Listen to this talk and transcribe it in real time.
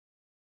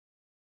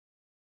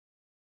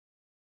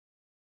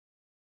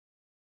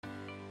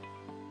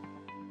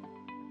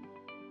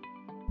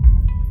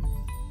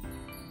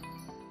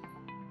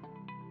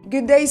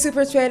Good day,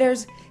 super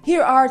traders!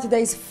 Here are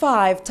today's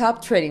 5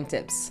 top trading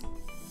tips.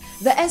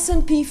 The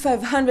S&P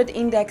 500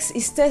 index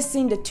is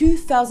testing the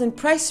 2000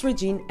 price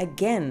region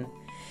again.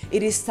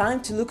 It is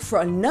time to look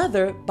for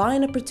another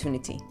buying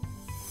opportunity.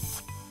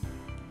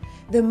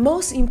 The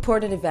most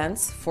important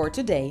events for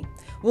today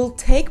will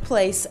take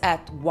place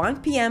at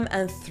 1 p.m.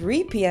 and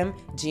 3 p.m.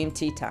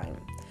 GMT time.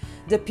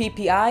 The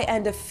PPI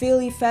and the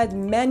Philly Fed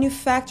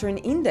Manufacturing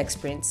Index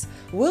prints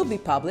will be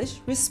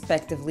published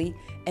respectively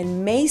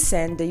and may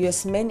send the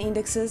US main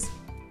indexes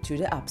to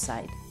the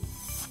upside.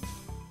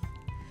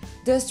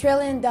 The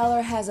Australian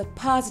dollar has a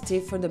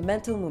positive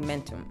fundamental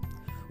momentum.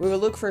 We will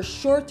look for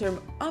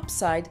short-term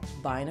upside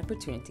buying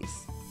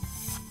opportunities.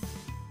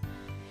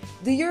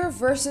 The euro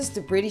versus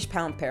the British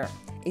pound pair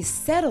is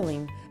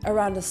settling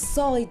around a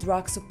solid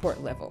rock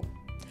support level.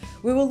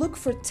 We will look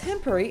for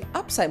temporary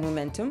upside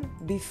momentum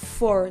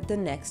before the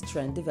next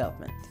trend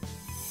development.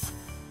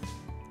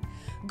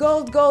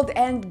 Gold, gold,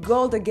 and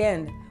gold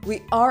again.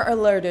 We are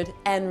alerted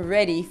and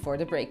ready for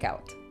the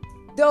breakout.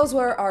 Those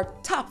were our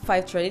top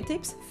 5 trading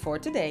tips for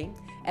today.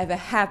 Have a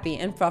happy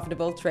and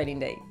profitable trading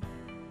day.